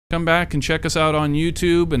come back and check us out on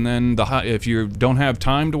YouTube, and then if you don't have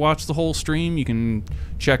time to watch the whole stream, you can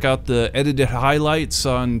check out the edited highlights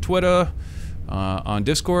on Twitter, on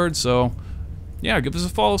Discord. So yeah, give us a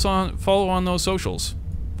follow on those socials.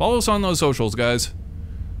 Follow us on those socials, guys.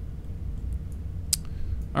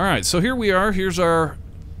 All right, so here we are. Here's our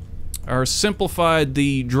simplified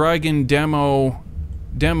the Dragon demo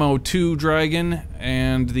 2 Dragon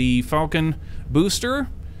and the Falcon booster.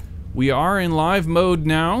 We are in live mode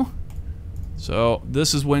now, so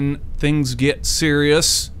this is when things get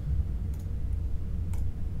serious.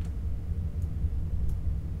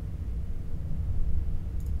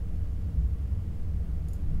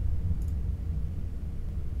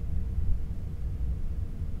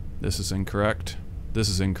 This is incorrect. This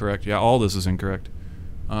is incorrect. Yeah, all this is incorrect.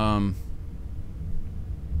 I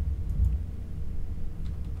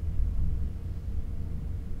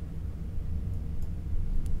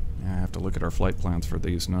have to look at our flight plans for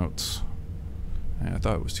these notes. Yeah, I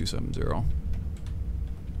thought it was 270.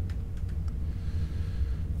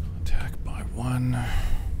 Attack by 1.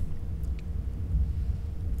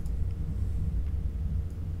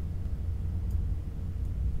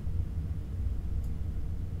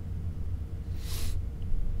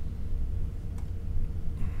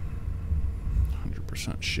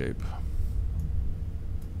 Shape.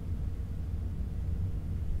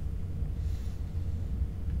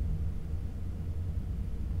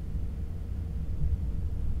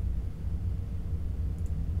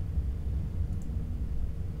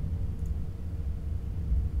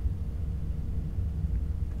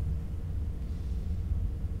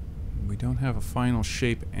 We don't have a final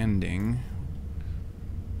shape ending.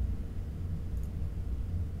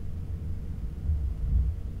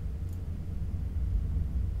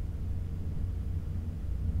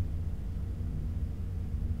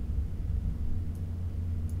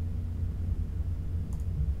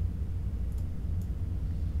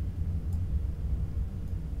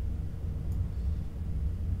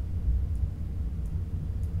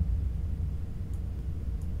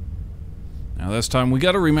 Now this time we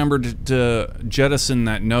got to remember to jettison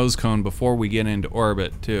that nose cone before we get into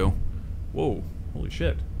orbit too. Whoa, holy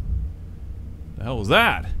shit. The hell was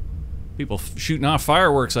that? People shooting off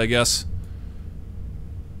fireworks, I guess.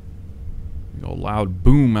 Big old loud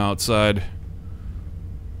boom outside.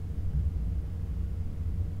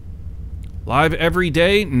 Live every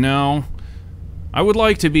day? No. I would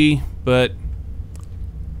like to be, but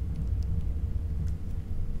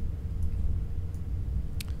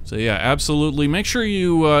so yeah, absolutely. Make sure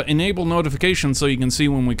you enable notifications so you can see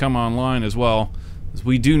when we come online as well.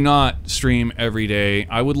 We do not stream every day.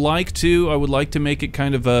 I would like to. I would like to make it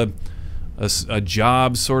kind of a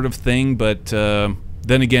job sort of thing, but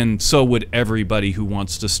then again, so would everybody who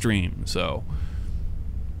wants to stream. So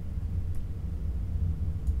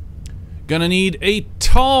gonna need a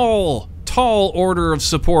tall order of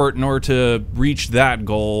support in order to reach that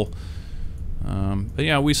goal. But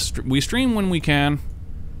yeah, we stream when we can.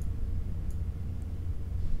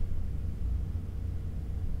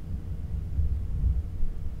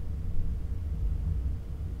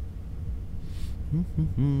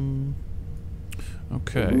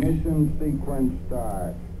 Okay. Mission sequence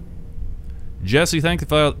start. Jesse, thank you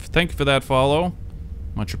for that follow.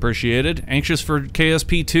 Much appreciated. Anxious for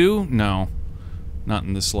KSP2? No. Not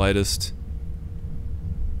in the slightest.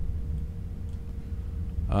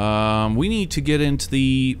 We need to get into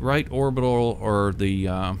the right orbital, or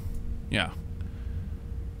the, yeah.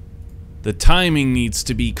 The timing needs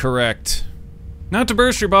to be correct. Not to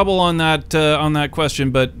burst your bubble on that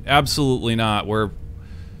question, but absolutely not.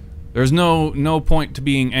 There's no point to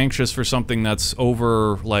being anxious for something that's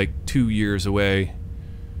over like 2 years away.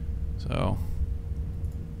 So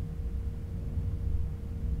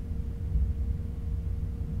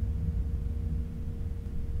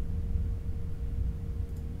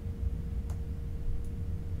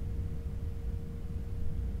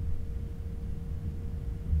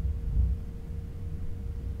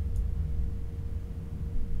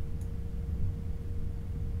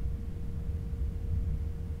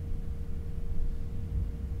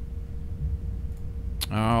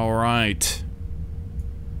all right.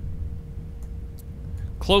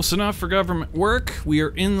 Close enough for government work. We are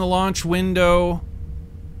in the launch window.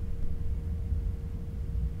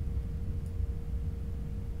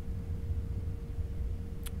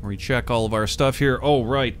 Recheck all of our stuff here. Oh,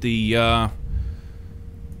 right, the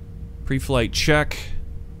pre-flight check.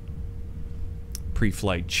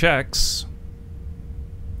 Pre-flight checks.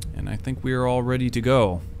 And I think we are all ready to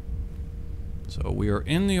go. So we are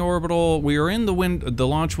in the orbital, we are in the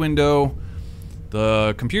launch window,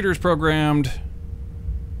 the computer's programmed,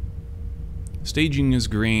 Staging is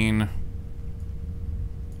green.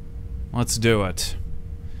 Let's do it.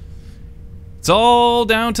 It's all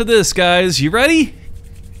down to this, guys. You ready?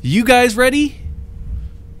 You guys ready?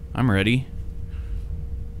 I'm ready.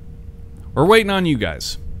 We're waiting on you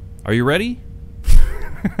guys. Are you ready?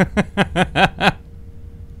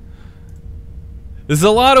 This is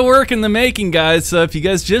a lot of work in the making, guys. So if you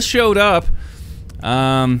guys just showed up,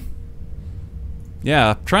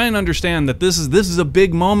 yeah, try and understand that this is a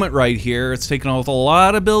big moment right here. It's taken a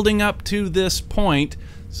lot of building up to this point.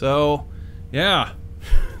 So, yeah.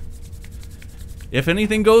 If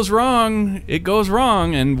anything goes wrong, it goes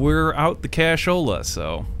wrong, and we're out the cashola.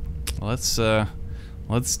 So,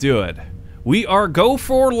 let's do it. We are go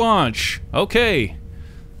for launch. Okay.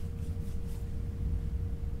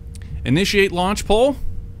 Initiate launch poll.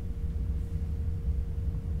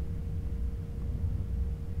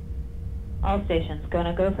 All stations,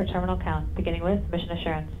 gonna go for terminal count, beginning with mission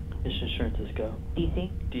assurance. Mission assurance is go. DC,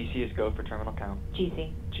 DC is go for terminal count.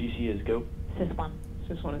 GC, GC is go. SIS-1,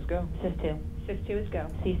 Sys1 is go. SIS-2, SIS-2 is go.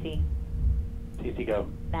 CC, CC go.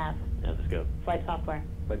 NAV, Nav is go. flight software,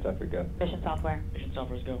 Flight software go. mission software, Mission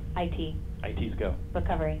software is go. IT, IT is go.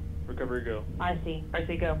 recovery, Recovery go. RC,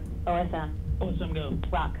 RC go. OSM, OSM go.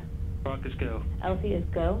 ROC. Rock is go. LC is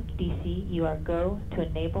go. DC, you are go to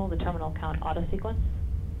enable the terminal count auto sequence.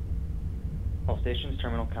 All stations,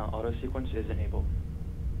 terminal count auto sequence is enabled.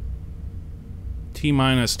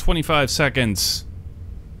 T-minus 25 seconds.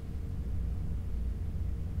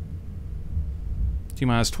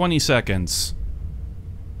 T-minus 20 seconds.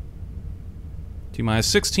 T-minus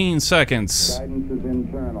 16 seconds. Guidance is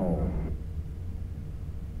internal.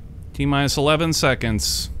 T-minus 11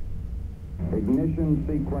 seconds. Ignition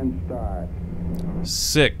sequence start.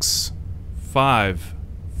 6, 5,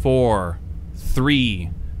 4, 3,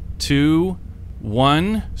 2,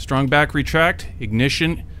 1. Strong back retract.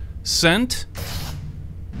 Ignition sent.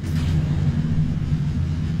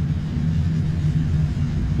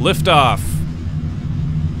 Lift off.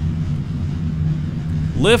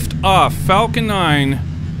 Lift off. Falcon 9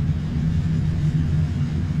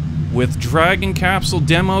 with Dragon Capsule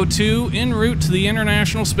Demo 2 en route to the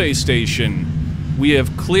International Space Station. We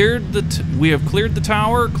have cleared the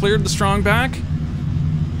tower, cleared the strong back.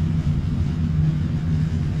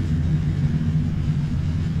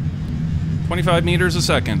 "25 meters a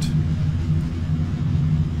second.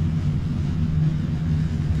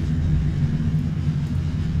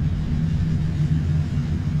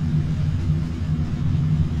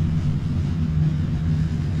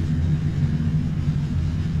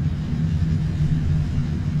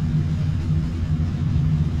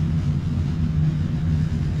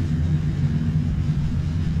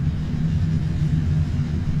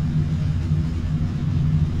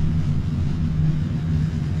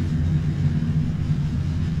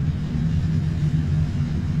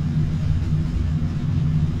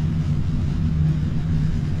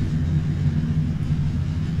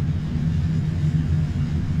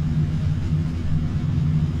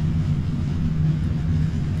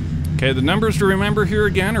 Okay, the numbers to remember here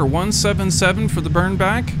again are 177 for the burn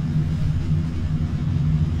back.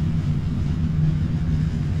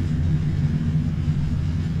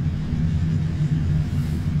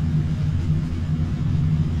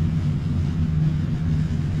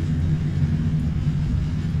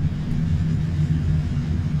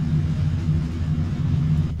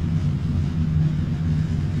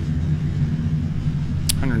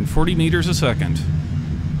 "140 meters a second.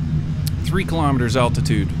 3 kilometers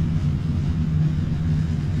altitude.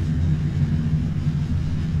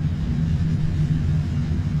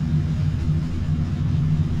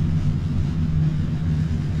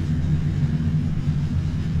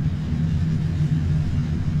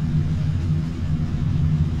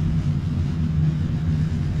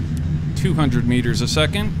 "200 meters a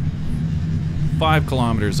second. 5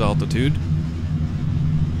 kilometers altitude.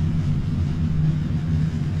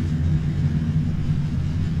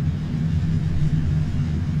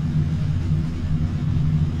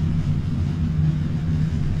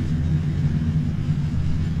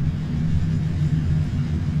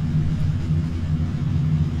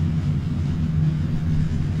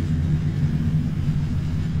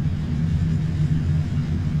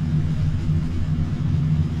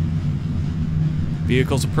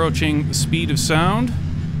 Vehicles approaching the speed of sound.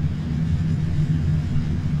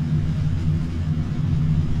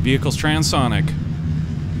 Vehicles transonic.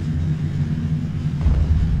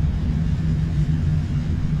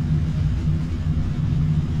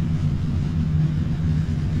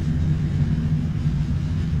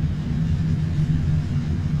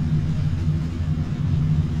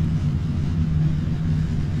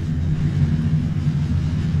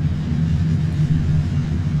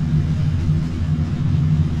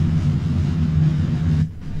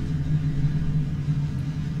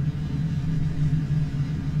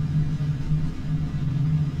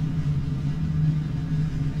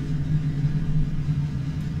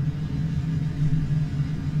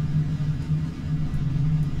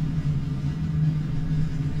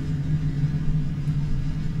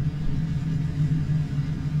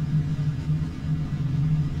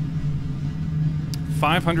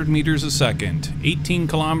 500 meters a second. 18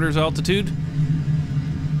 kilometers altitude.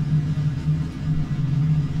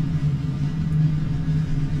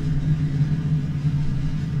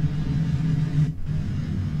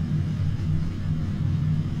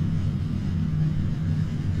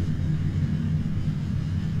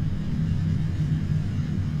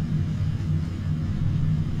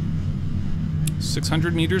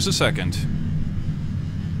 .600 meters a second.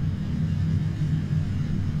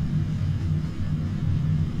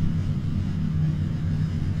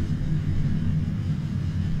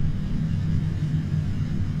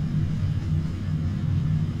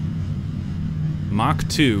 Mach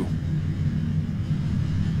 2.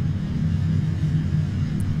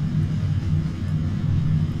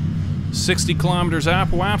 .60 kilometers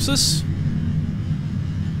apoapsis.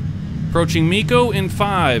 Approaching MECO in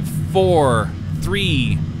 5, 4,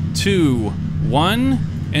 3, 2, 1.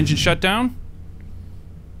 Engine shutdown.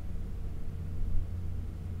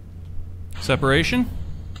 Separation.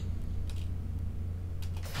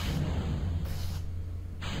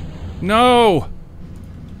 No!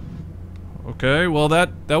 Okay, well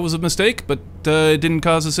that was a mistake, but it didn't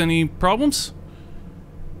cause us any problems.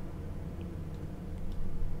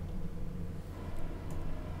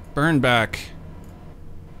 Burn back.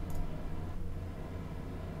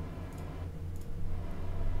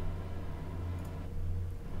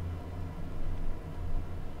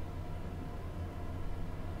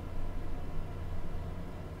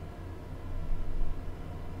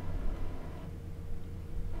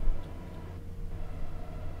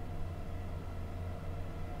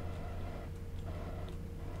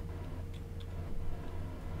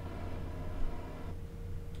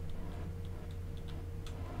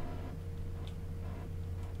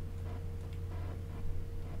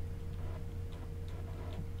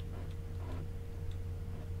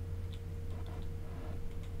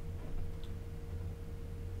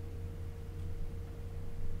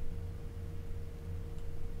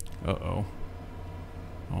 Uh-oh.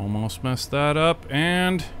 Almost messed that up,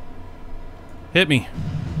 and... hit me.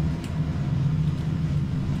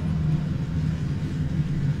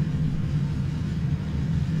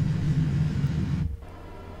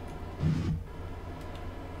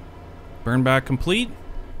 Burn back complete.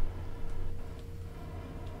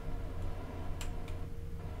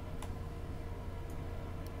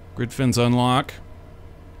 Grid fins unlock.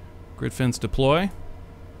 Grid fins deploy.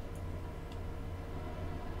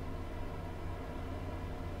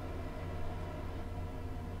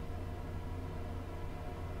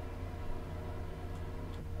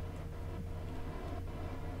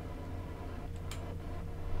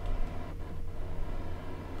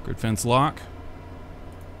 Grid fence lock.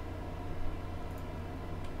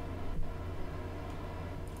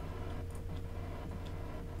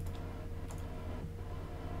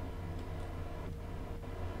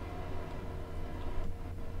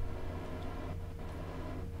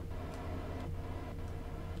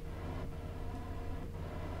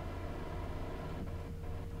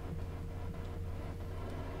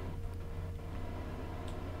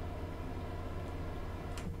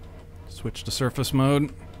 Switch to surface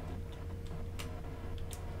mode.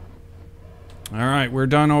 Alright, we're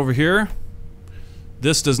done over here.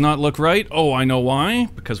 This does not look right. Oh, I know why.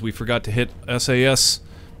 Because we forgot to hit SAS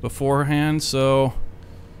beforehand, so...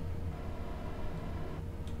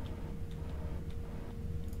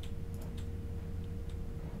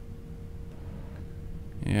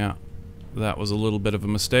 yeah, that was a little bit of a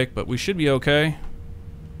mistake, but we should be okay.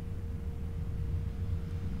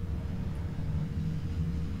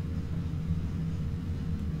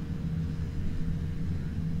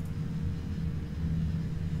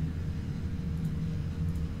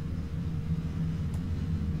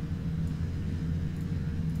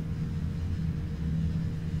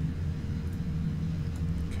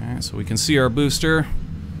 So we can see our booster.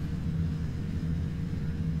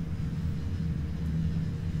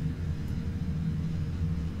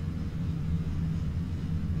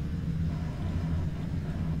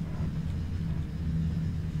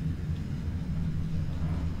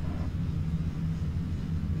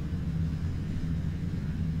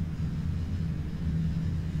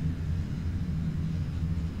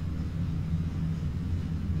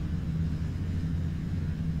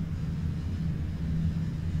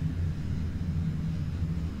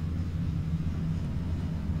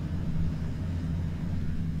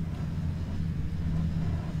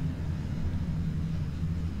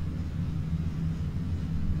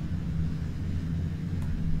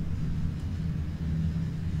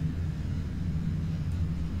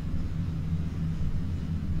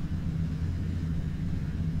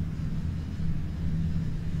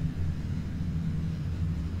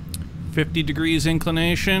 50 degrees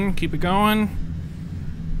inclination. Keep it going.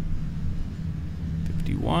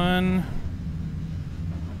 51.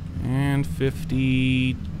 And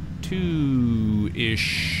 52-ish.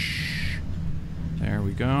 There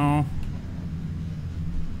we go.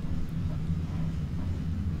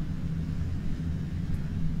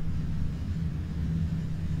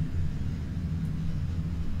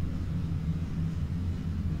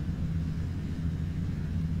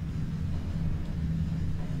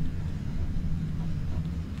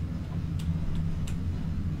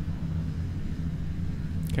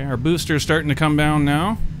 Okay, our booster's starting to come down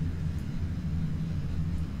now.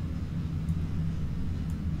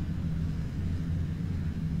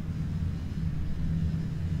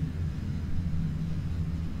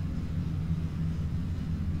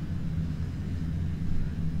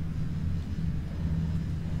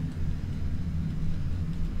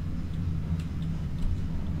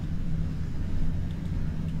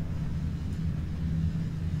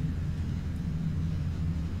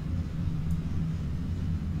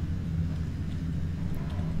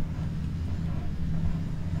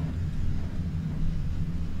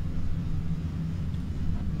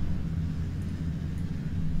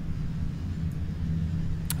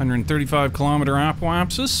 .135-kilometer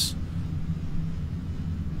apoapsis.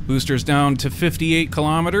 Booster's down to 58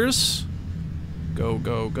 kilometers. Go,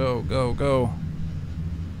 go, go, go, go.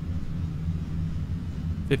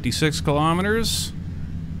 56 kilometers.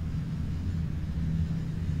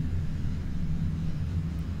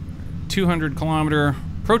 200-kilometer,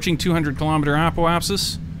 approaching 200-kilometer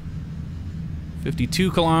apoapsis.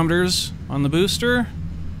 52 kilometers on the booster.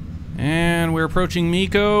 And we're approaching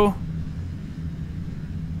MECO.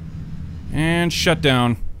 And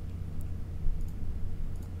shutdown.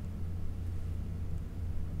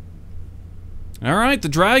 Alright, the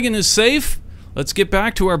Dragon is safe. Let's get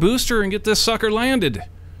back to our booster and get this sucker landed.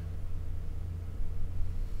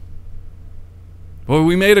 Boy,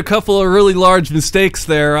 we made a couple of really large mistakes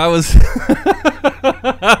there. I was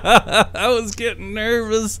I was getting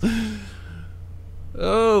nervous.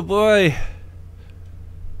 Oh boy.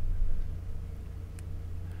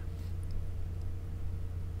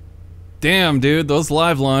 Damn, dude, those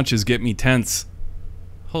live launches get me tense.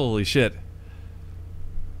 Holy shit.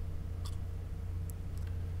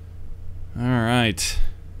 All right.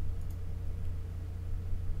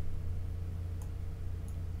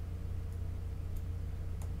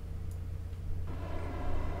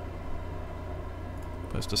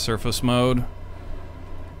 Press to surface mode.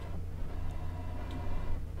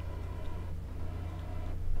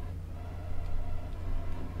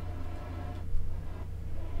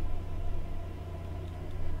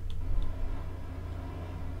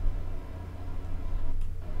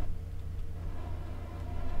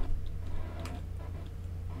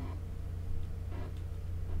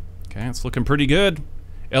 Okay, it's looking pretty good.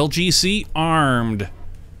 LGC armed.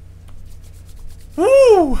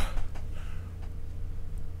 Woo!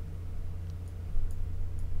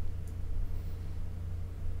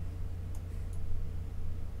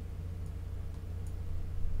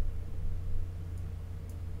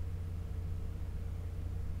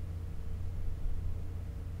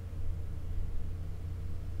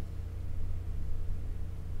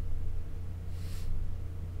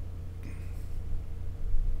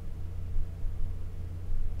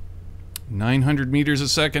 .900 meters a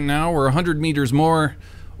second now. We're 100 meters more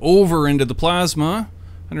over into the plasma.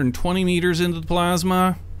 120 meters into the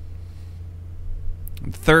plasma.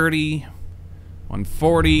 130.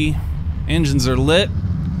 140. Engines are lit.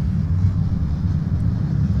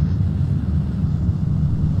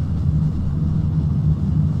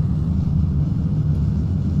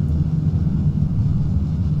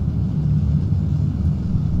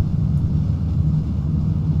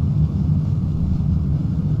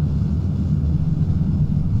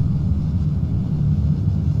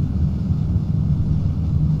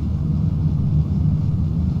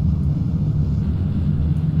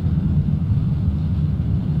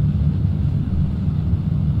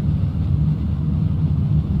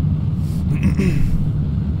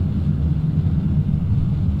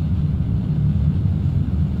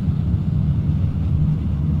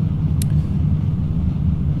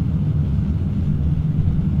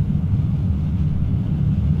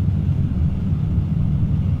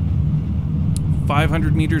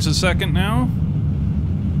 .500 meters a second now.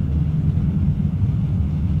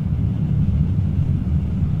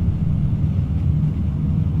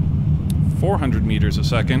 .400 meters a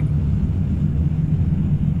second.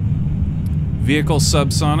 Vehicle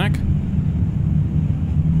subsonic.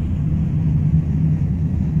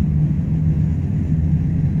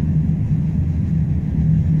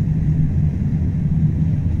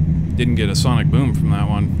 Didn't get a sonic boom from that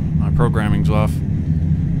one. My programming's off.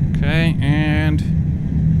 Okay, and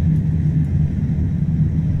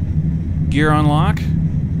gear unlock.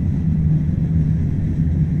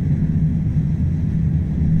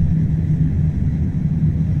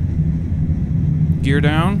 Gear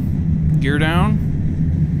down. Gear down.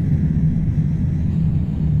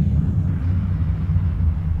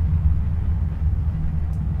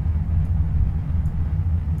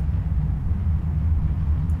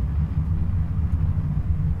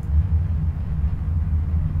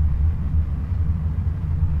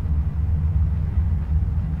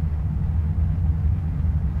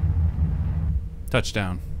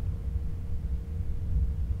 Touchdown.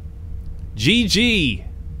 GG.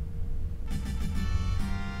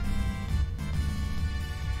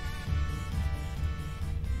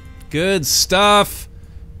 Good stuff.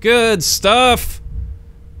 Good stuff.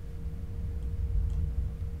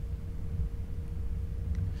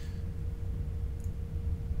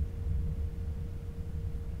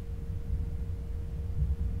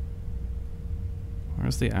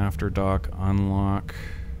 Where's the after dock unlock?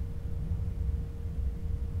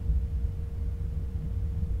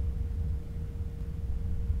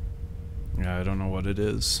 Yeah, I don't know what it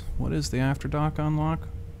is. What is the after dock unlock?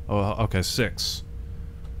 Oh, okay, 6.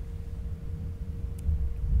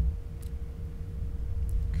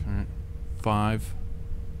 Okay, 5.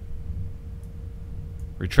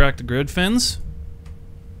 Retract the grid fins.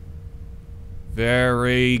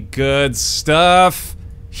 Very good stuff.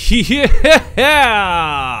 Yeah!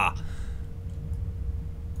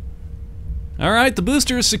 Alright, the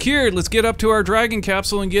booster is secured. Let's get up to our Dragon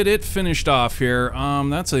capsule and get it finished off here.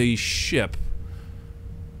 That's a ship.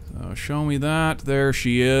 So show me that. There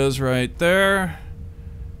she is right there.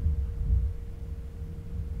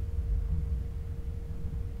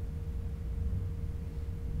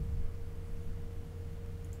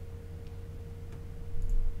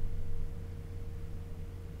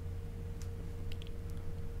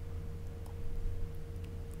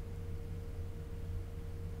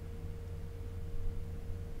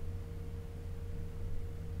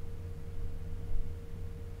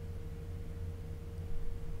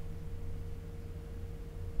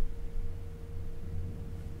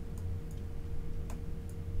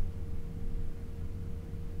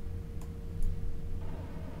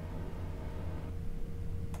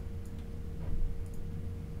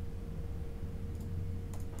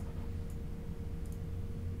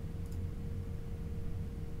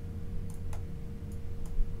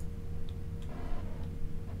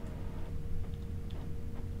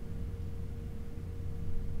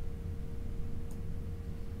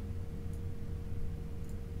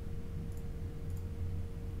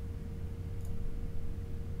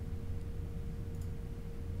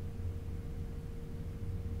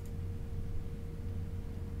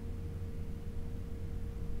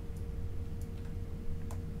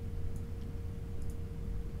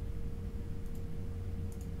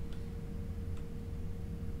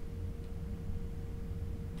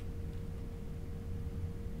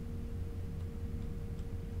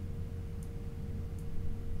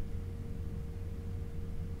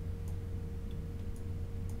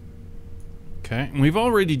 Okay, and we've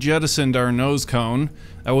already jettisoned our nose cone.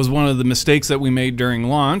 That was one of the mistakes that we made during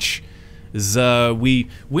launch. Is we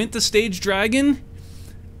went to stage Dragon,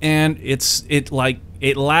 and it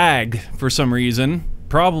lagged for some reason.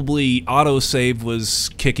 Probably autosave was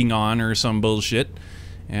kicking on or some bullshit,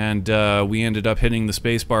 and we ended up hitting the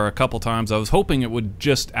spacebar a couple times. I was hoping it would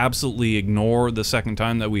just absolutely ignore the second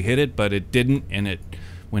time that we hit it, but it didn't, and it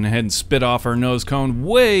went ahead and spit off our nose cone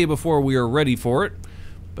way before we were ready for it.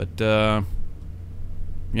 But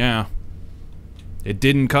yeah, it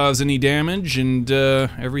didn't cause any damage, and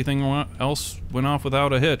everything else went off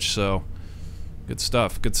without a hitch, so good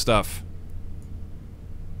stuff, good stuff.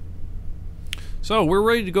 So we're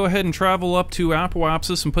ready to go ahead and travel up to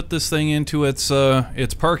Apoapsis and put this thing into its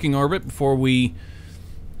parking orbit before we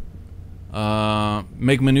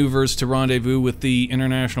make maneuvers to rendezvous with the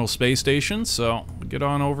International Space Station. So get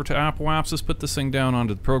on over to Apoapsis, put this thing down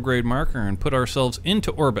onto the prograde marker, and put ourselves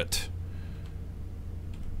into orbit.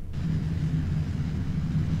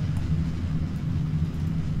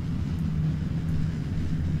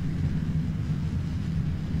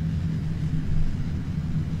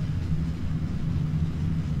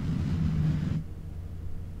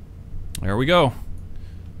 There we go.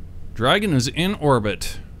 Dragon is in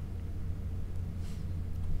orbit.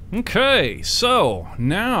 Okay, so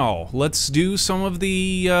now let's do some of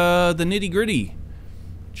the nitty-gritty,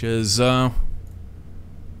 which is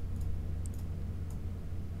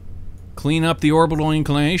clean up the orbital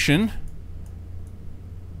inclination,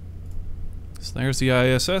 So there's the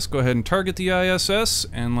ISS. Go ahead and target the ISS,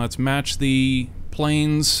 and let's match the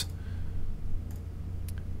planes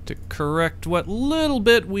to correct what little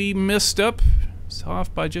bit we missed up. It's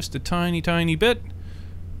off by just a tiny, tiny bit.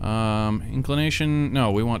 Inclination,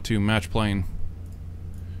 no, we want to match plane.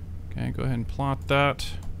 Okay, go ahead and plot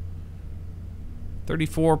that.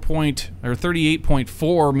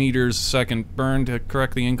 38.4 meters a second burn to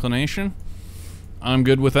correct the inclination. I'm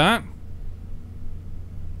good with that.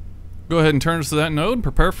 Go ahead and turn us to that node.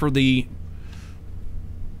 Prepare for the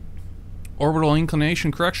orbital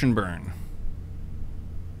inclination correction burn.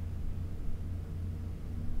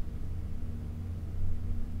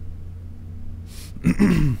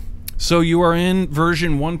 So you are in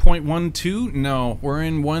version 1.12? No, we're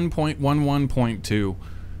in 1.11.2.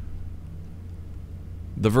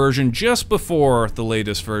 The version just before the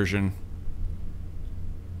latest version.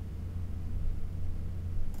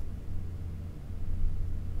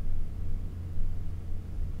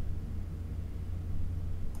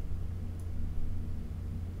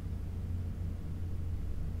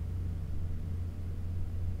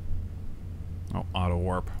 Oh, auto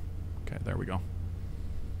warp. Okay, there we go.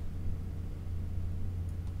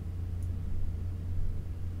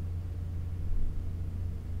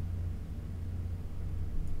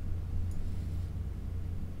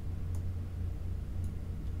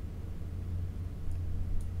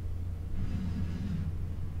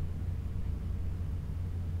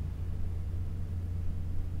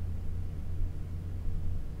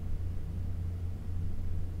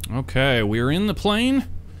 Okay, we're in the plane.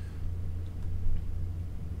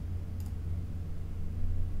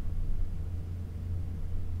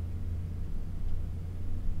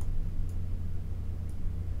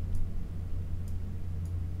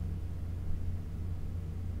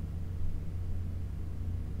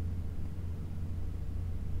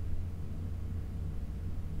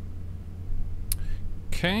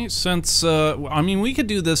 Okay, since, I mean, we could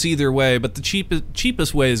do this either way, but the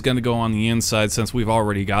cheapest way is going to go on the inside since we've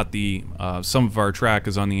already got the, some of our track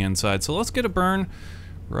is on the inside. So let's get a burn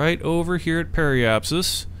right over here at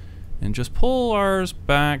periapsis and just pull ours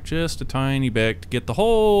back just a tiny bit to get the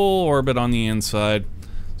whole orbit on the inside.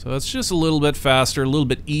 So it's just a little bit faster, a little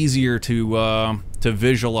bit easier to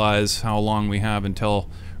visualize how long we have until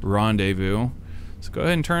rendezvous. So go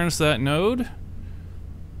ahead and turn us to that node.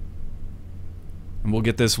 And we'll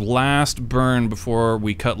get this last burn before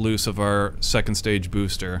we cut loose of our second stage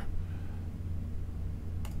booster.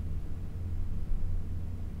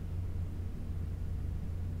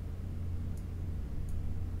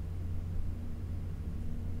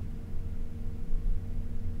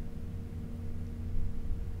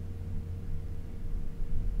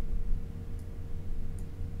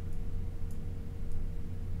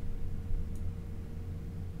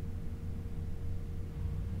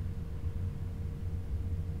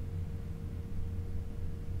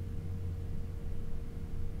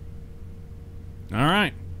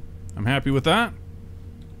 Alright, I'm happy with that.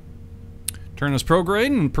 Turn this prograde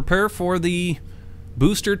and prepare for the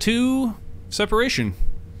booster 2 separation.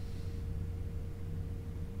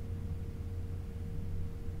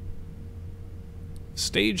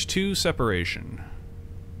 Stage 2 separation.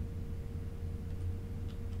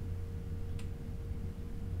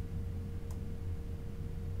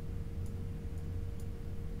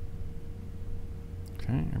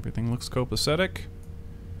 Okay, everything looks copacetic.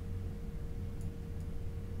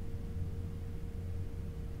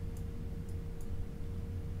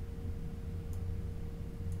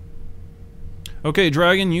 Okay,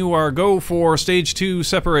 Dragon, you are go for stage 2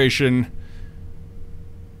 separation.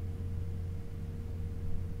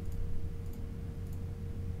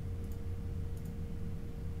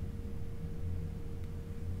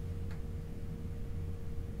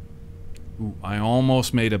 Ooh, I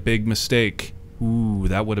almost made a big mistake. Ooh,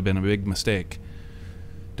 that would have been a big mistake.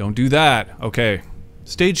 Don't do that. Okay.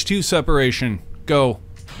 Stage 2 separation. Go.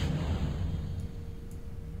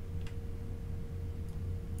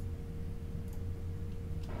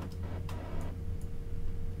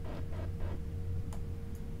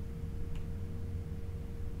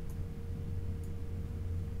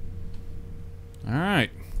 Alright,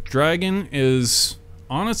 Dragon is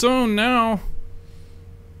on its own now.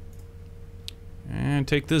 And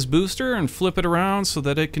take this booster and flip it around so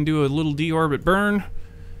that it can do a little deorbit burn.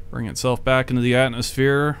 Bring itself back into the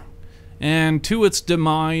atmosphere. And to its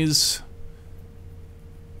demise.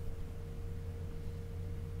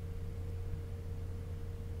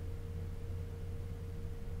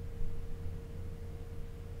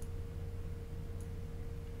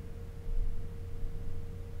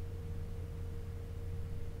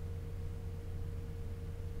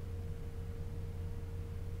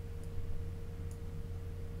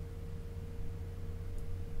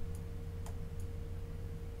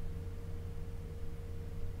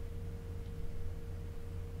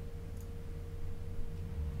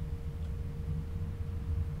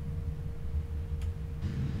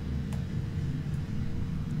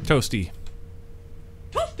 Toasty.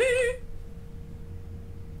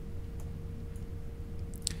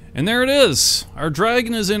 And there it is. Our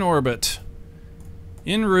Dragon is in orbit.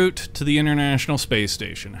 En route to the International Space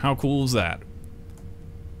Station. How cool is that?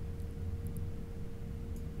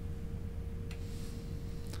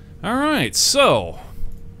 Alright, so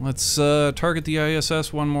let's target the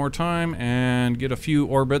ISS one more time and get a few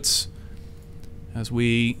orbits as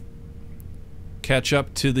we catch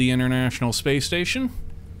up to the International Space Station.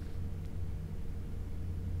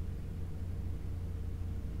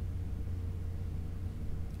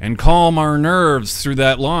 And calm our nerves through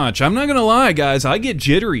that launch. I'm not gonna lie, guys, I get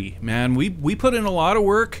jittery, man. We put in a lot of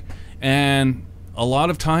work and a lot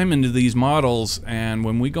of time into these models, and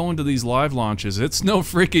when we go into these live launches, it's no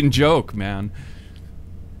freaking joke, man.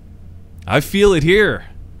 I feel it here.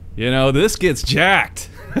 You know, this gets jacked.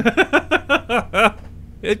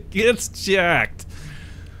 It gets jacked.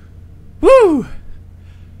 Woo!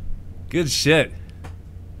 Good shit.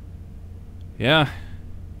 Yeah.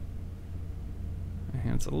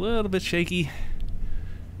 It's a little bit shaky.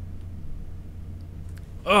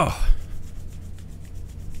 Oh.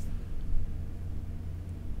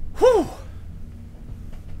 Whew.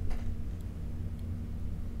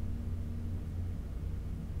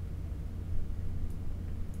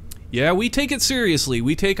 Yeah, we take it seriously.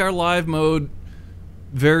 We take our live mode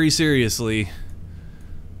very seriously.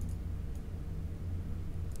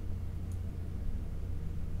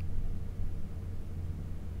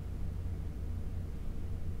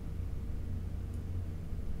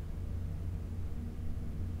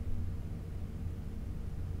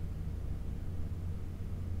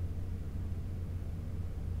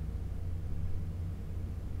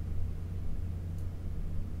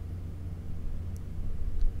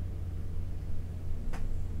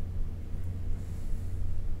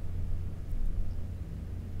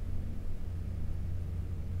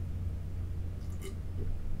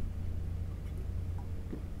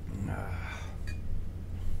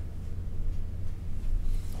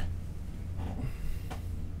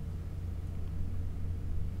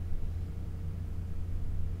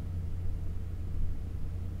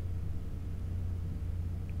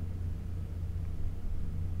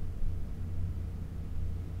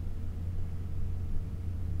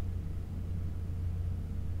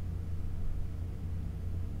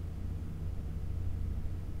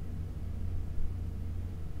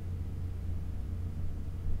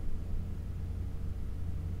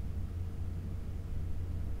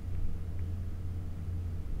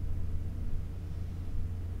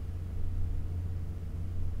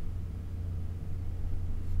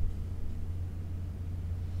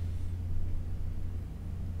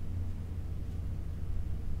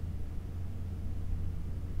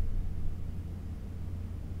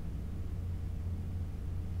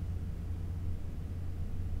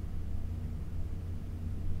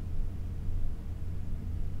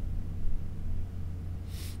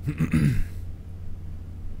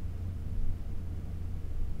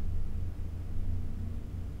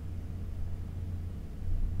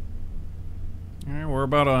 Alright, we're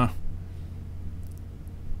about a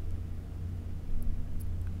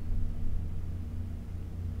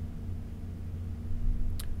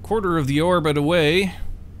quarter of the orbit away.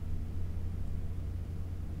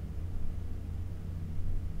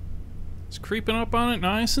 It's creeping up on it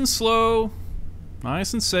nice and slow,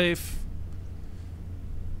 nice and safe.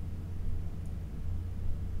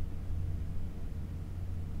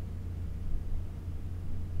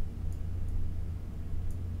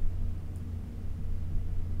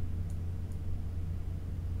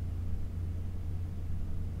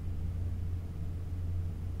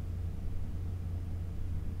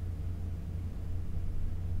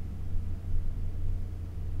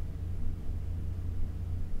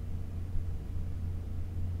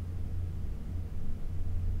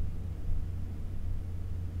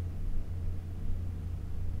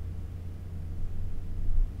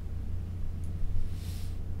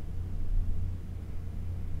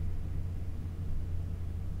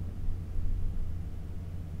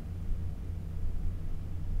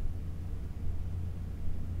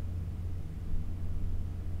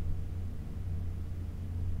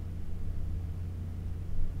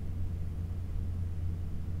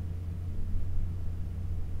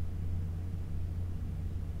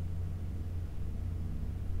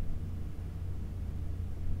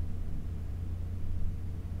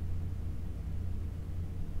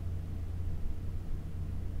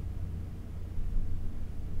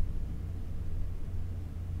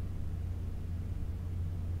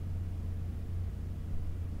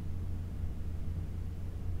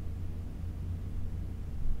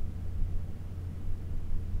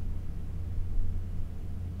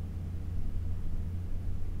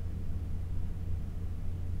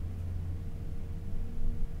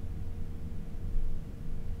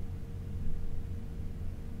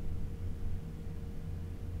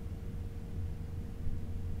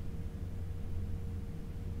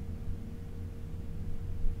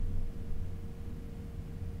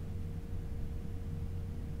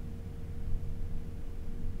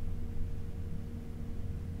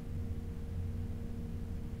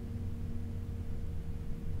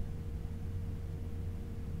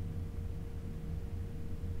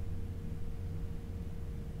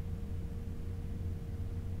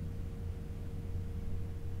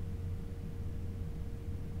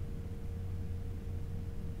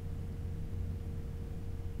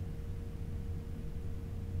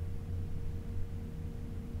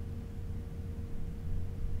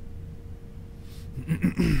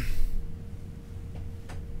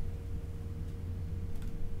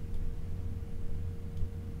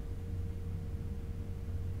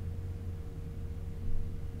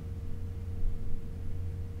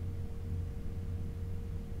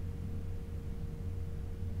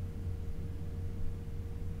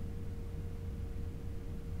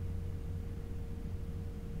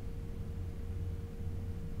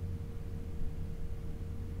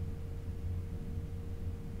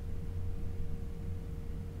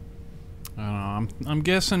 I don't know, I'm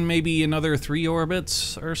guessing maybe another 3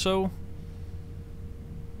 orbits or so.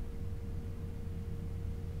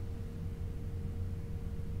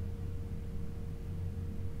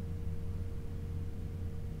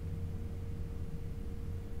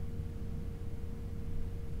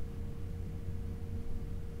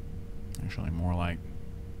 Actually, more like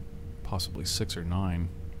possibly 6 or 9.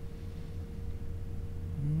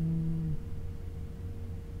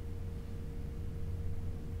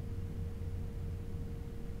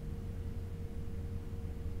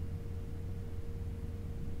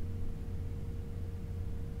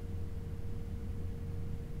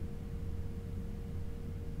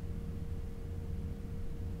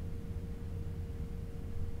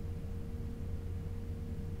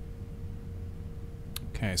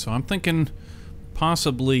 Okay, so I'm thinking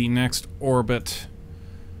possibly next orbit.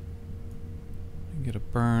 Get a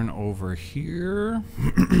burn over here.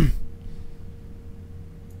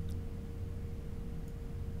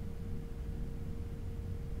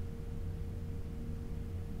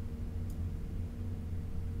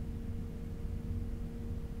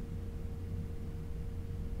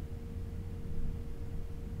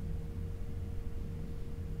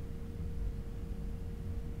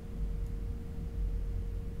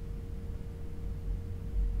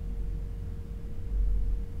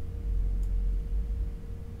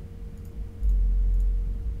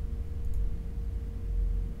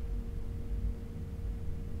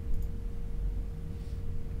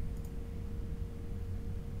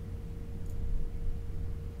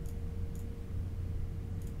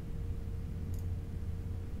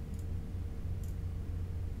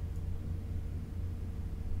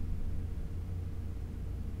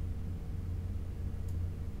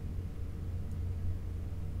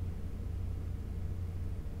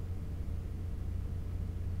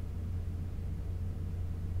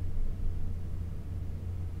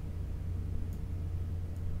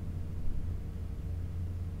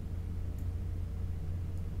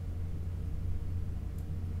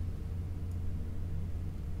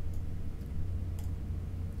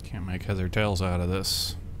 Can't make heads or tails out of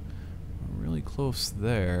this. We're really close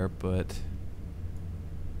there, but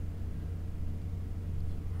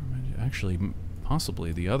actually,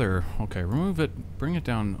 possibly the other. Okay, remove it, bring it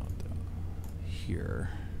down here.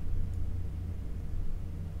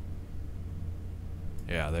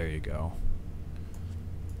 Yeah, there you go.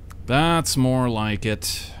 That's more like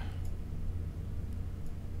it.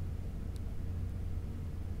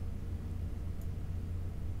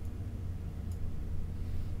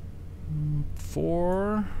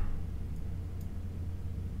 Four.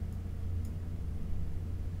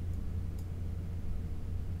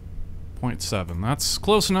 .7. That's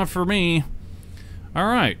close enough for me. All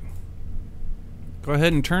right. Go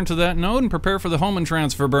ahead and turn to that node and prepare for the Hohmann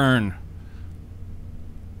transfer burn.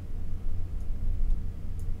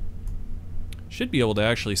 Should be able to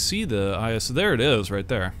actually see the IS. There it is, right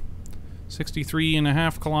there.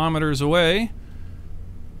 63.5 kilometers away.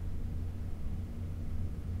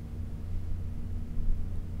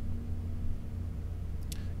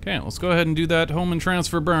 Okay, let's go ahead and do that Hohmann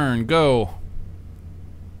transfer burn. Go.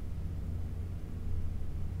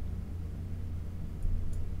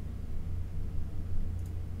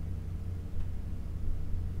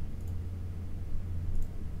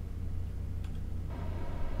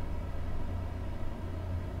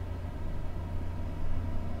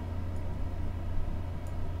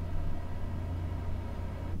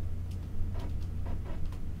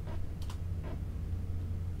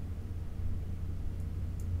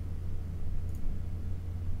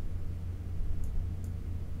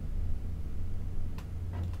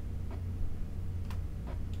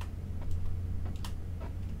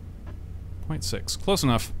 .6. Close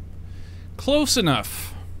enough. Close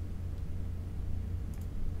enough.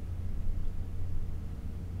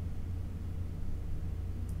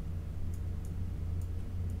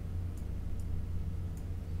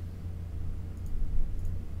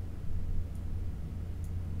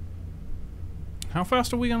 How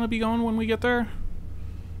fast are we gonna be going when we get there?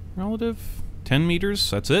 Relative? 10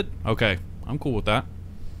 meters? That's it? Okay. I'm cool with that.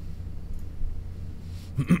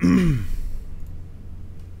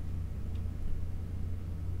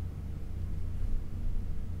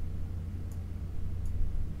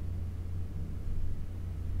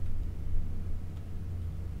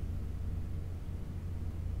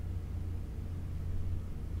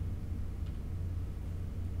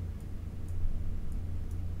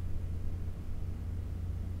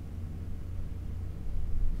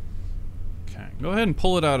 Go ahead and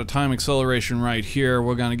pull it out of time acceleration right here.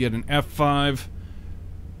 We're going to get an F5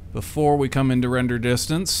 before we come into render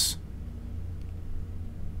distance.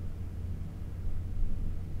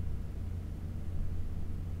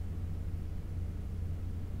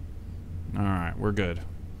 Alright, we're good.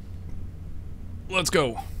 Let's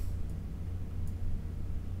go.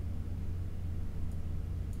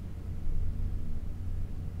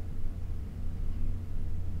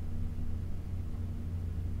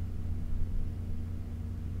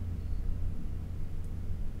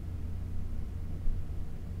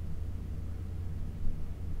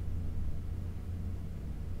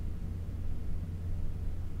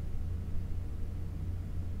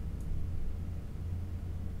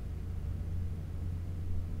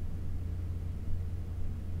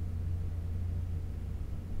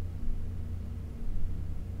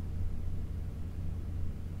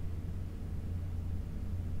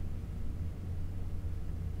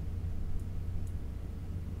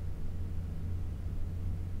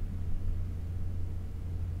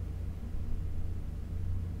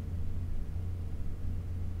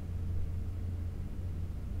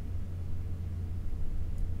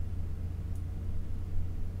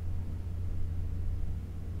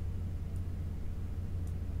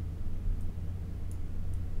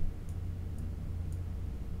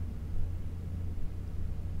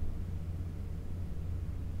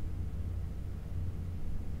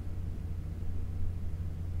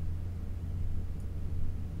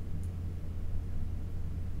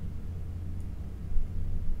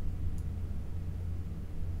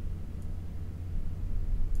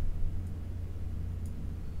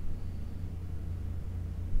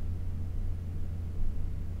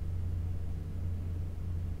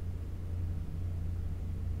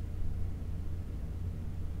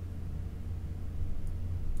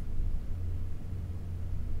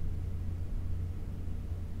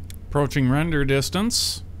 Approaching render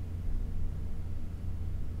distance.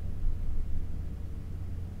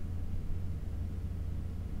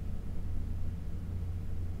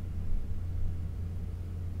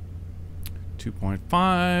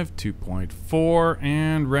 .5, 2.4,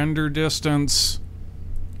 and render distance.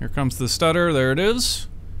 Here comes the stutter. There it is.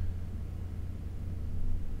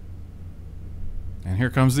 And here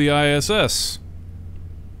comes the ISS.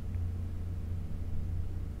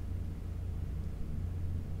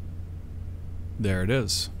 There it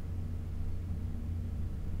is.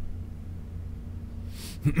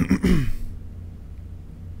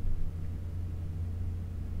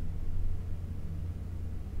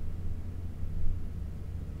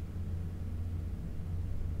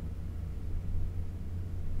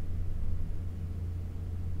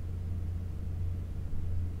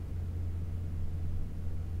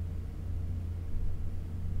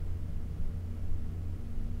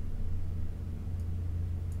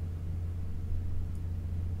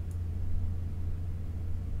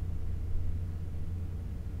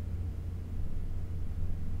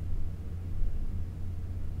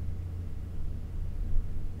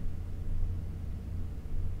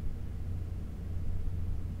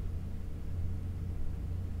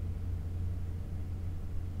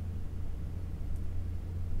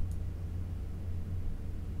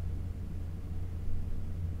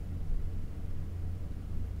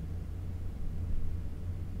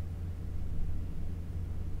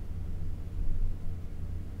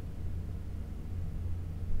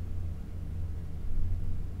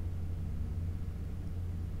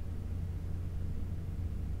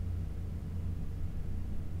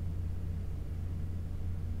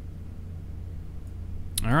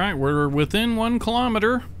 All right, we're within 1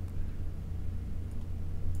 kilometer.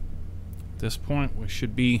 At this point, we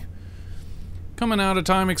should be coming out of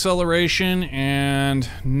time acceleration and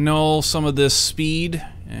null some of this speed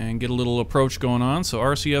and get a little approach going on. So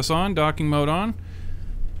RCS on, docking mode on.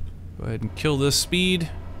 Go ahead and kill this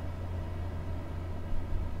speed.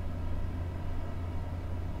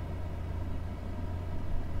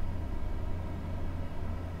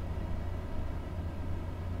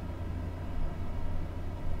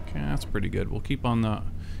 Okay, that's pretty good. We'll keep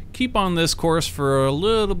on this course for a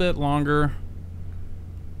little bit longer.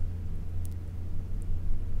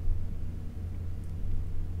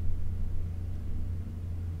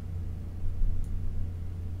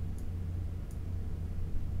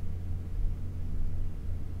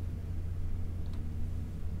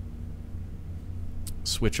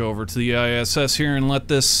 Switch over to the ISS here and let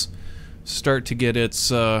this start to get its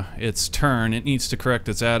turn. It needs to correct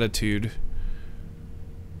its attitude.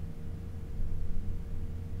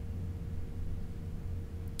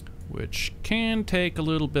 Which can take a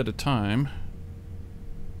little bit of time.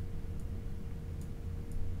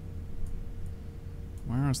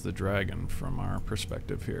 Where Where's the dragon from our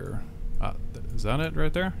perspective here? Is that it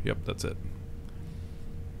right there? Yep, that's it.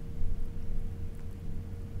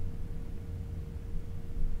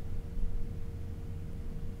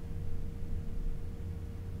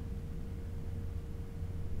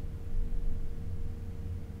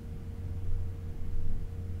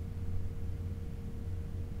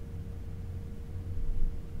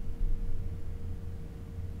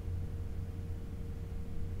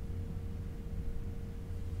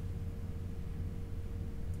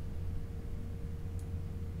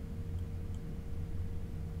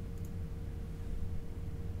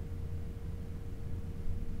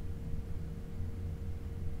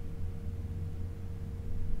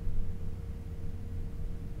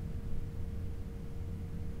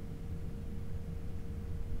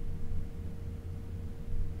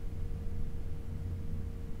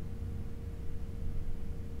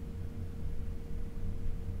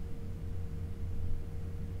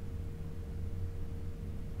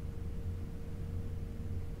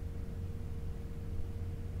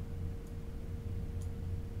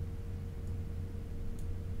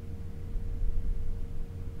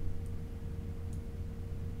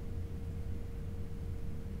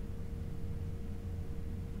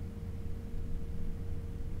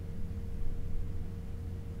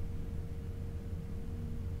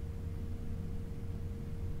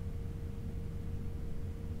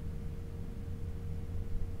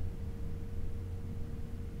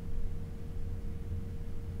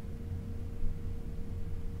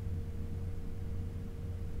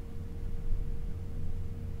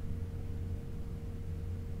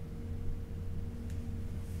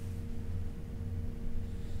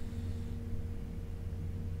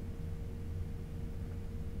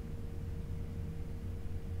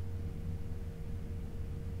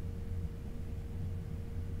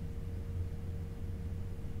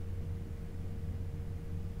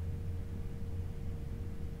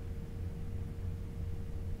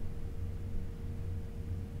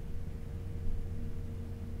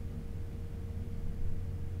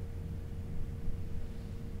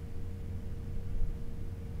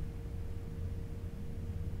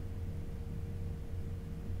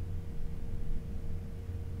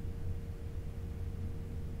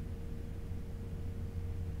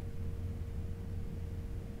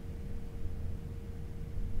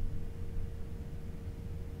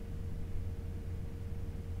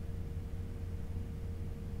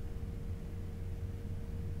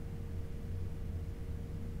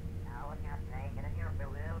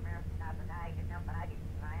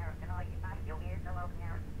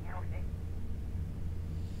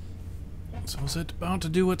 So is it about to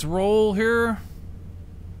do its roll here?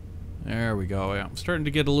 There we go. Yeah, I'm starting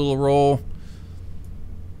to get a little roll.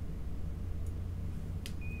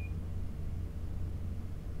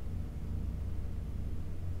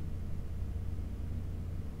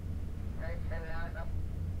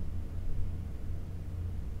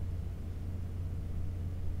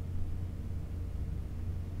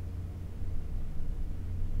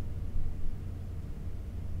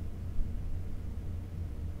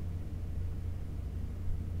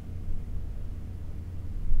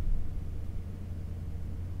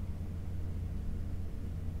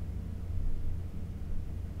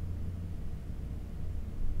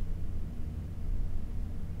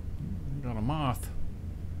 Got a moth.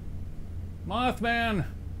 Mothman!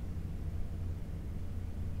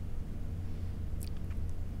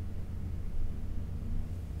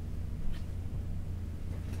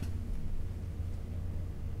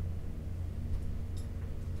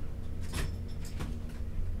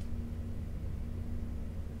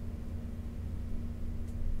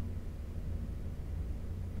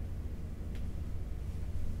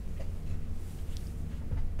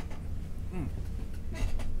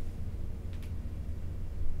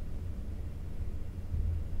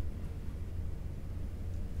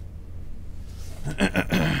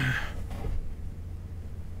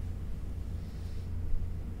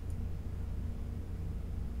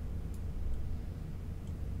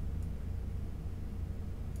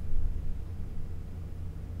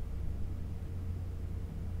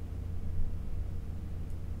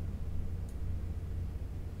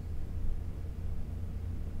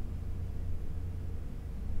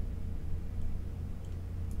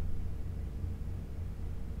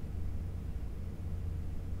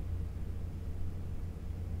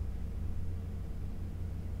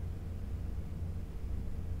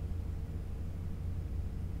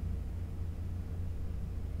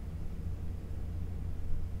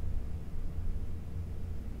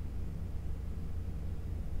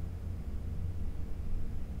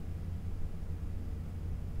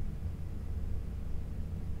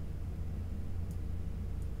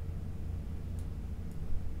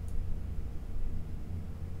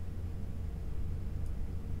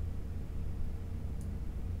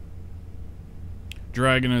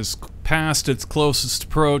 Dragon is past its closest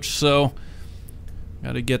approach, so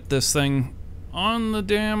gotta get this thing on the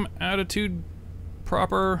damn attitude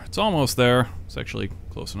proper. It's almost there. It's actually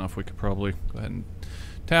close enough. We could probably go ahead and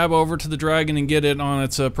tab over to the Dragon and get it on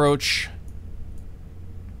its approach.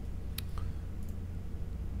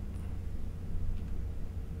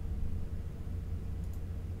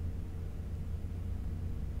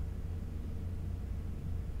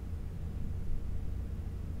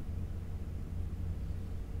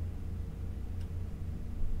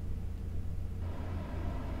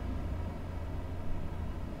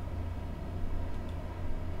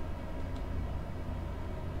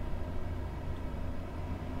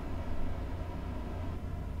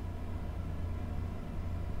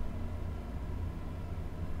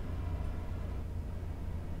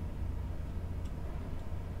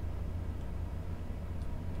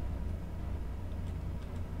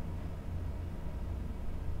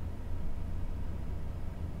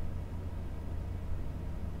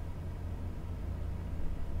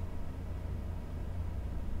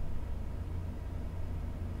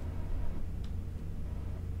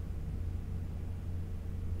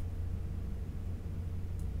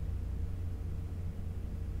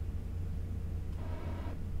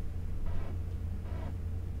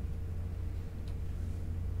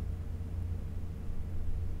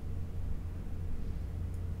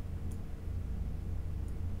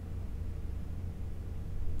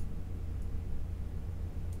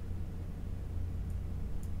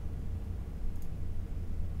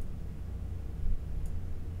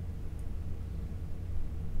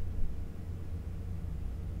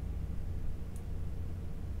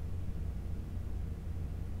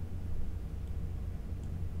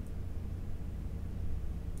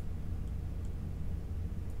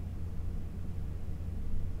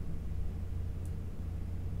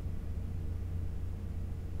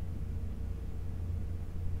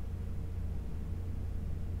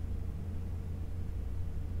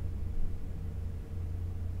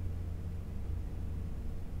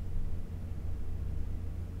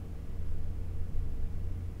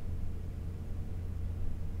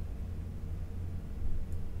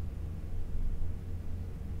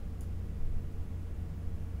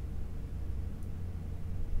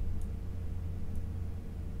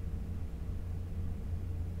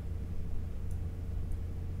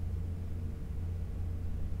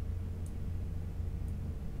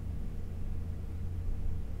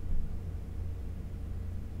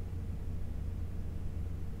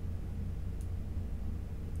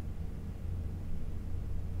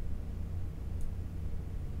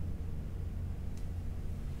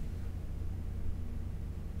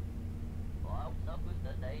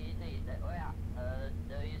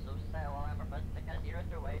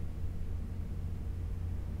 Underway.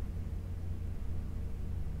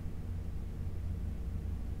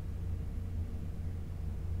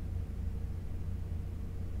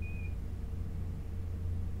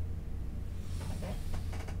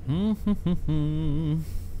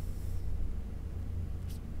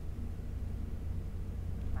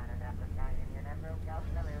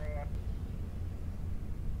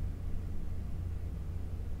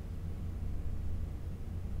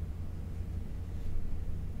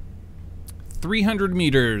 300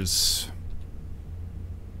 meters.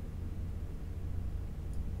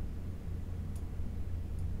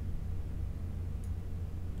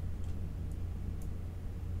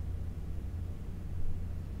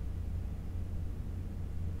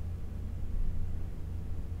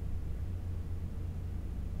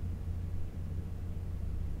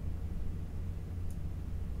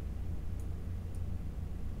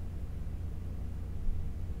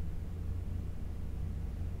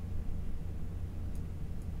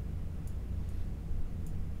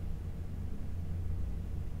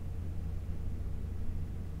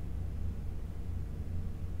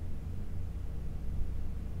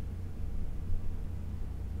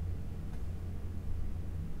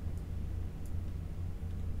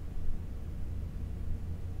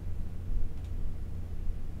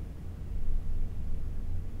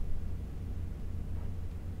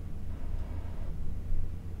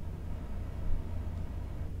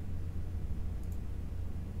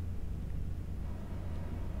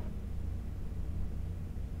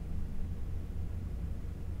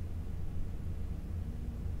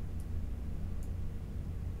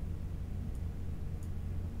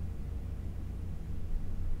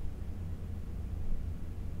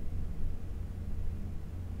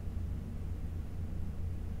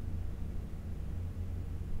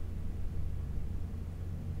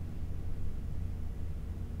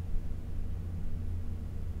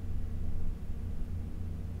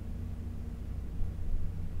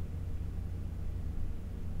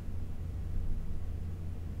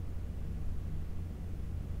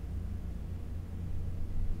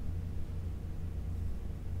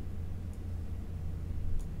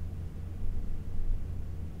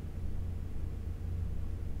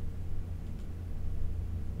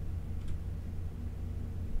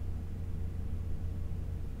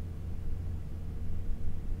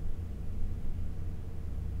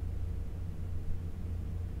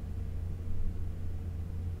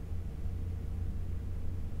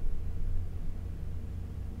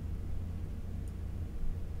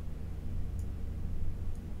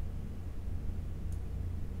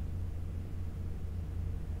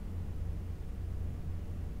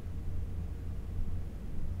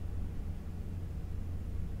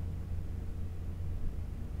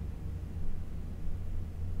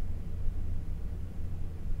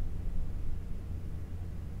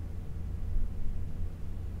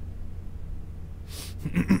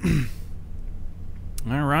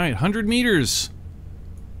 All right, 100 meters.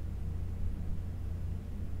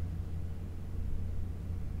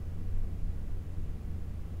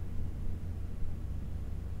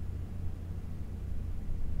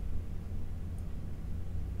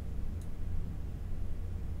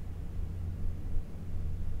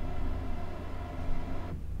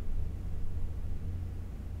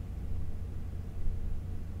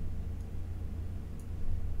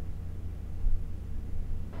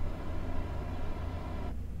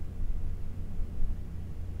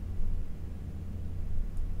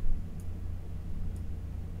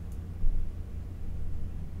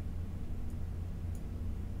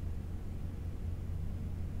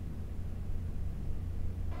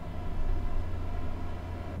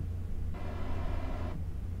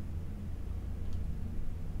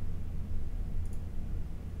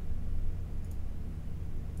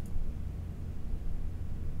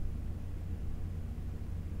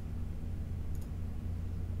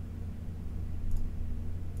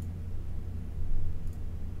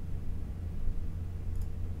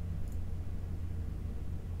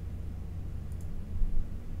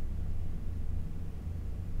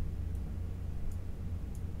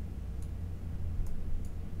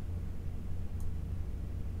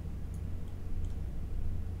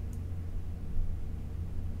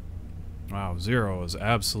 Wow, 0 is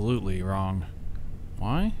absolutely wrong.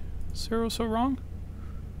 Why? 0 so wrong?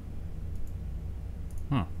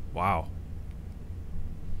 Huh, wow.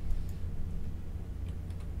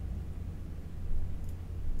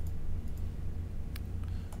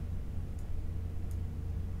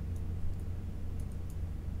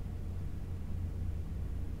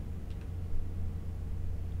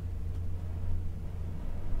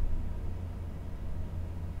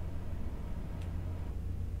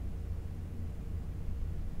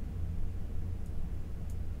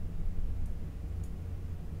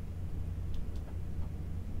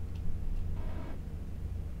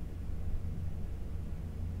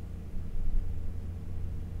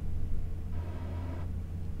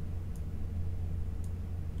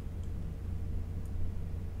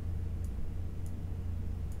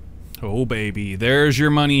 Oh, baby, there's your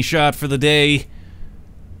money shot for the day.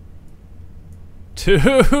 Dude,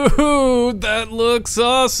 that looks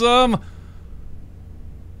awesome.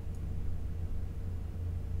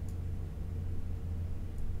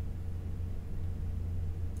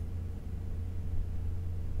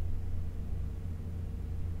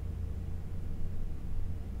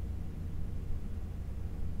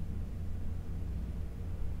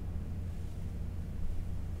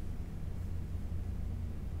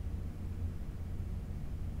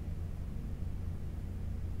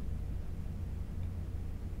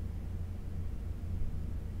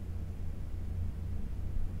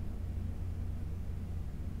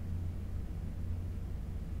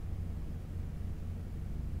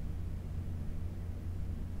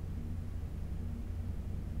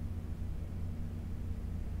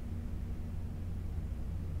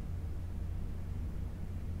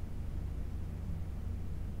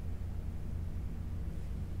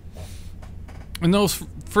 And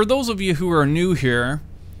for those of you who are new here,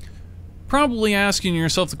 probably asking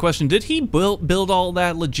yourself the question, did he build all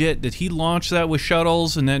that legit? Did he launch that with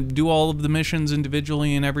shuttles and then do all of the missions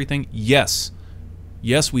individually and everything? Yes.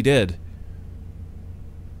 Yes, we did.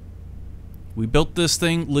 We built this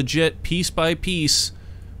thing legit piece by piece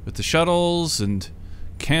with the shuttles and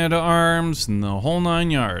Canada-Arms and the whole 9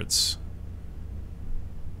 yards.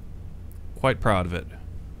 Quite proud of it.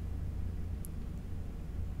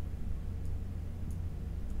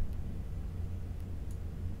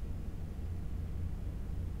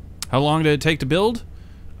 How long did it take to build?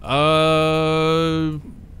 I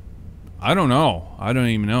don't know. I don't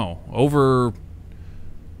even know. Over.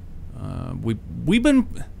 We've been,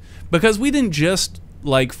 because we didn't just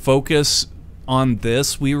like focus on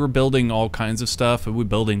this. We were building all kinds of stuff. We were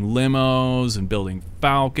building limos and building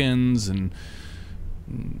Falcons and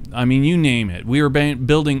I mean, you name it. We were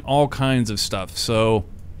building all kinds of stuff. So,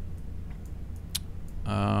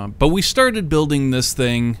 but we started building this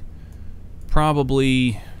thing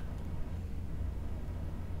probably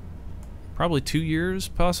 2 years,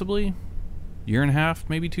 possibly. Year and a half,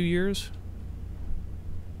 maybe 2 years.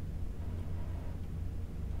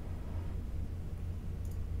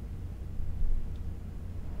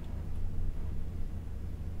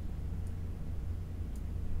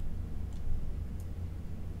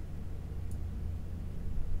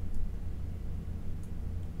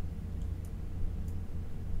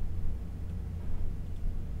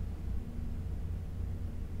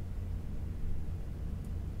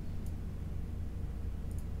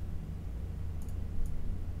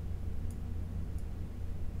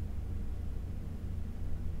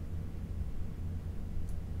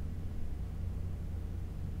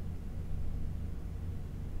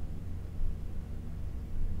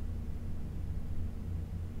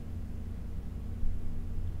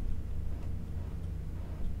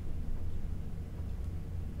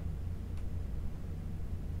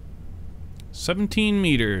 17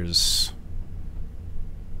 meters.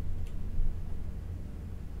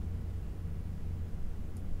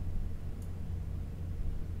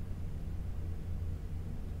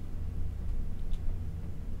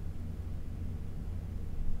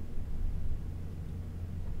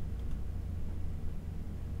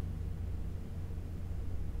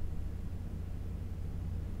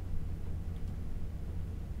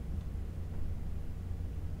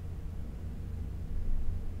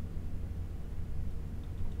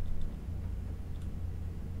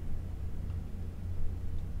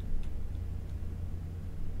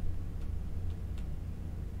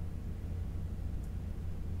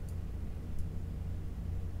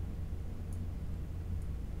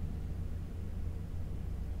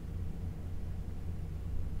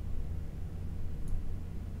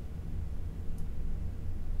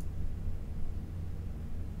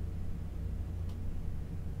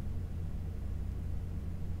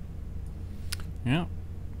 Yeah.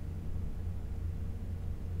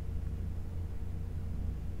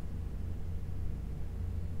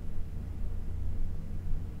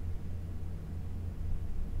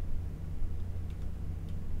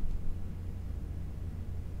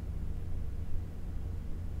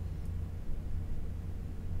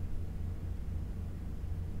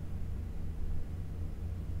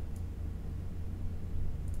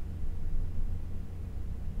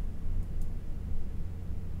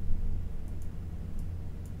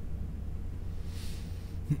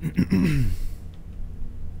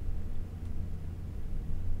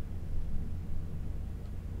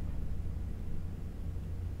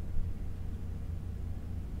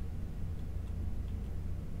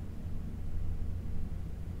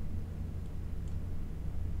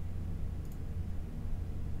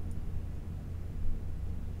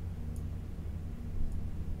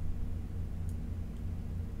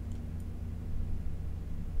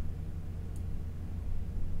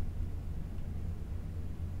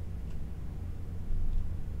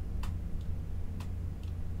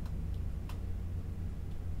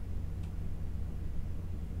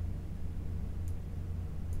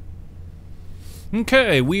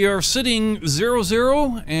 Okay, we are sitting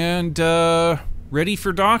 00 and ready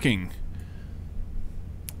for docking.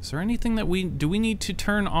 Is there anything that do we need to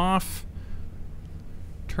turn off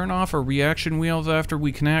our reaction wheels after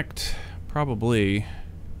we connect? Probably.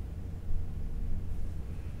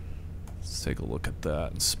 Let's take a look at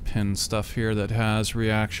that. Let's pin stuff here that has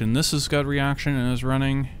reaction. This has got reaction and is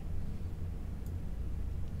running.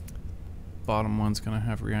 Bottom one's gonna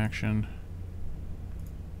have reaction.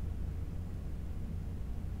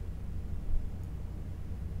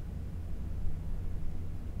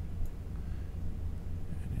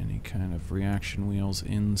 Kind of reaction wheels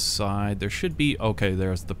inside. There should be, okay,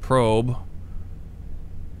 there's the probe.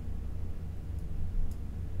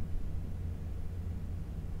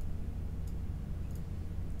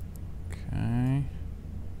 Okay.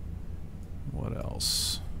 What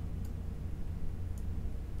else?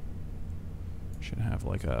 Should have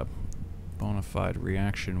like a bona fide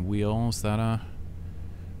reaction wheel. Is that a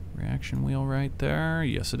reaction wheel right there?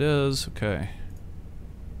 Yes, it is. Okay.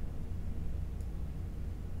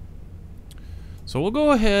 So we'll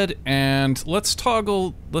go ahead and let's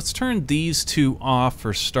turn these two off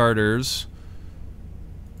for starters.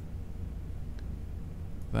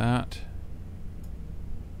 That.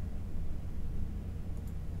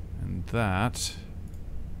 And that.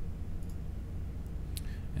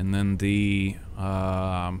 And then the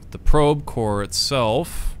probe core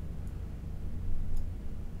itself.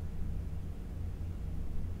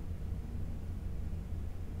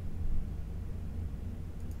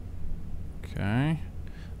 Okay,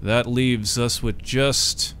 that leaves us with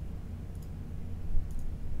just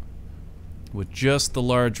the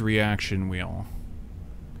large reaction wheel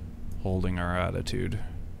holding our attitude.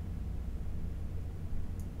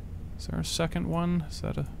 Is there a second one? Is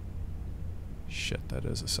that a... Shit, that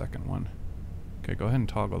is a second one. Okay, go ahead and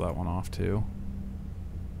toggle that one off too.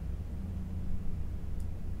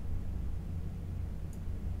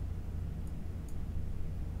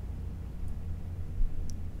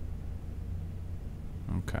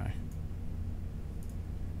 Okay.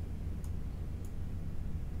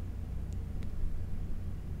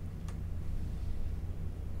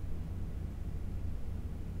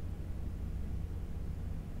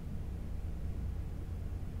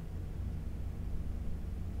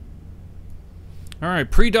 All right,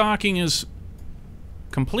 pre-docking is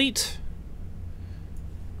complete.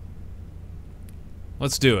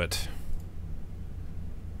 Let's do it.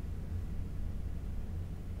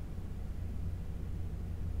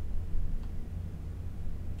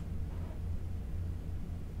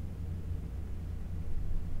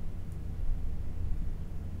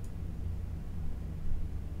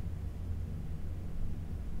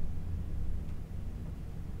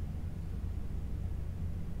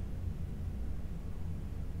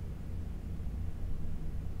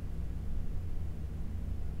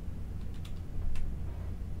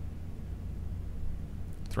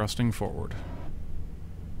 Thrusting forward.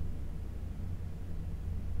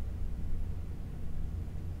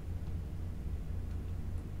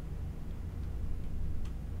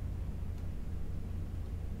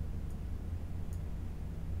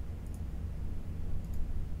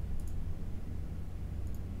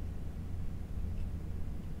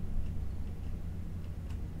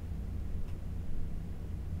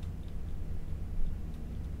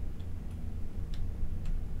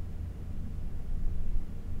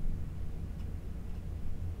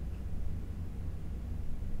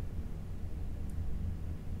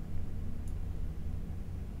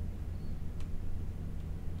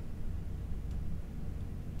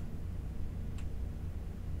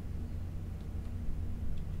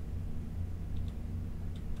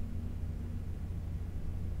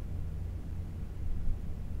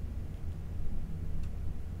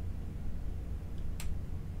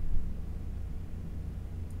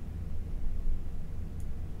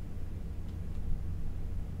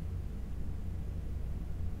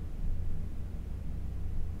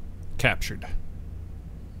 Captured.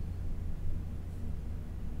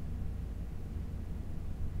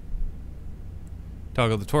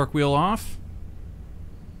 Toggle the torque wheel off.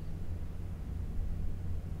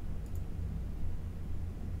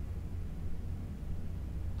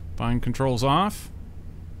 Bind controls off.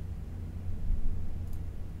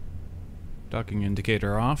 Docking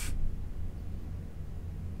indicator off.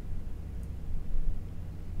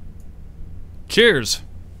 Cheers!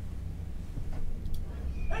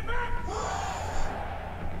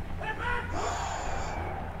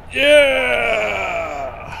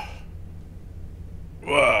 Yeah!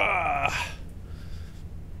 Wah.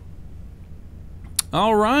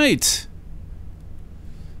 All right.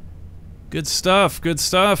 Good stuff, good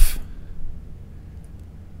stuff.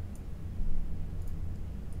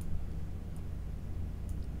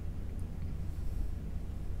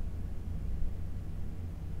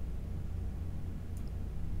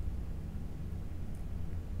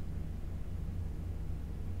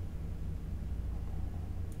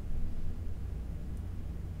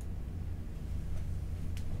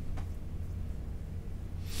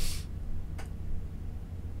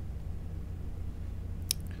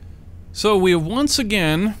 So we have once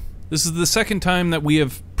again, this is the second time that we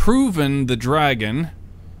have proven the dragon.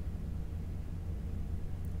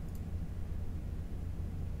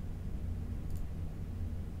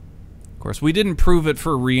 Of course, we didn't prove it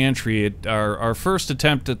for re-entry. Our first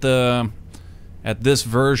attempt at this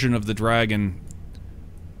version of the dragon,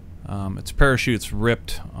 its parachutes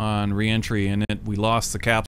ripped on re-entry, and we lost the capsule.